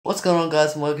What's going on,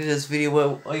 guys, and welcome to this video where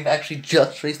we've actually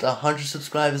just reached 100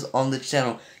 subscribers on the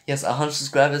channel. Yes, 100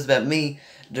 subscribers about me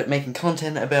making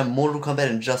content about Mortal Kombat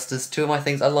and Injustice, two of my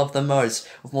things I love the most,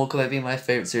 with Mortal Kombat being my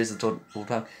favourite series of all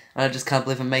time. And I just can't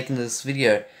believe I'm making this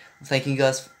video. Thank you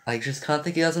guys, I just can't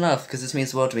thank you guys enough, because this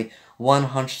means the world to me.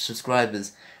 100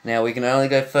 subscribers. Now we can only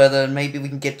go further, and maybe we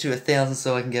can get to 1,000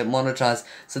 so I can get monetized.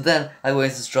 So then I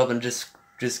won't just drop and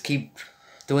just keep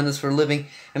doing this for a living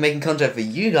and making content for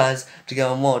you guys to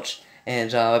go and watch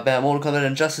and about Mortal Kombat and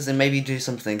Injustice and maybe do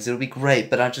some things. It'll be great,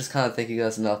 but I just can't thank you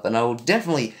guys enough, and I will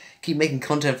definitely keep making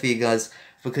content for you guys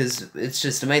because it's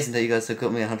just amazing that you guys have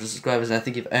got me 100 subscribers, and I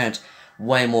think you've earned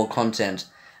way more content.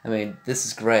 I mean, this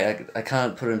is great. I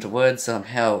can't put it into words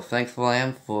how thankful I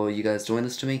am for you guys doing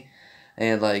this to me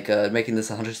and making this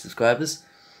 100 subscribers.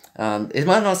 It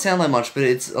might not sound like much, but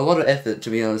it's a lot of effort, to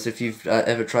be honest. If you've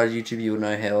ever tried YouTube, you will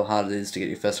know how hard it is to get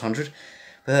your first 100.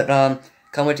 But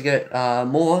can't wait to get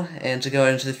more and to go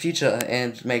into the future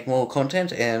and make more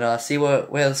content and see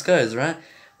where this goes, right?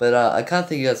 But I can't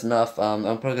thank you guys enough. I'm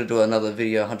probably going to do another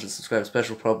video, 100 subscriber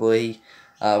special, probably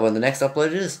when the next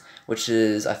upload is, which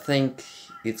is, I think,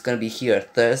 it's going to be here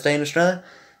Thursday in Australia.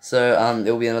 So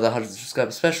it will be another 100 subscriber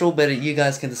special, but you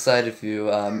guys can decide if you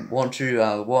want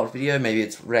to watch video. Maybe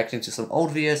it's reacting to some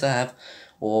old videos I have,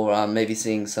 or maybe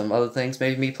seeing some other things.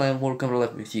 Maybe me playing Mortal Kombat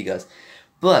 11 with you guys.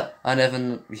 But I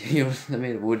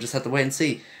mean, we'll just have to wait and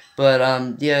see.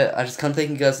 But yeah, I just can't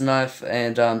thank you guys enough,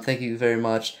 and thank you very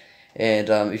much. And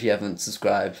if you haven't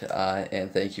subscribed,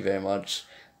 and thank you very much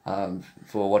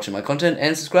for watching my content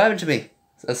and subscribing to me.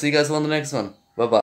 So I'll see you guys on the next one.